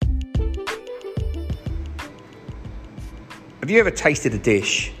Have you ever tasted a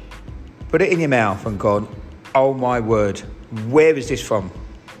dish, put it in your mouth and gone, oh my word, where is this from?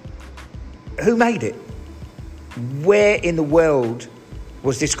 Who made it? Where in the world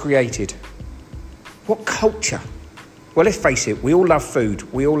was this created? What culture? Well, let's face it, we all love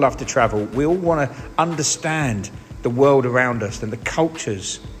food. We all love to travel. We all want to understand the world around us and the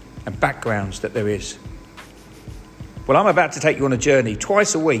cultures and backgrounds that there is. Well, I'm about to take you on a journey.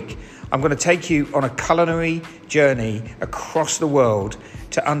 Twice a week, I'm going to take you on a culinary journey across the world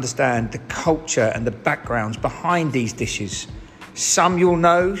to understand the culture and the backgrounds behind these dishes. Some you'll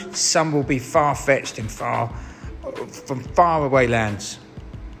know, some will be far-fetched and from far-away lands.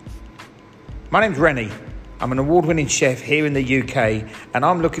 My name's Rennie. I'm an award-winning chef here in the UK, and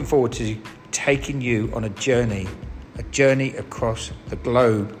I'm looking forward to taking you on a journey across the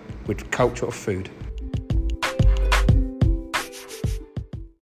globe with culture of food.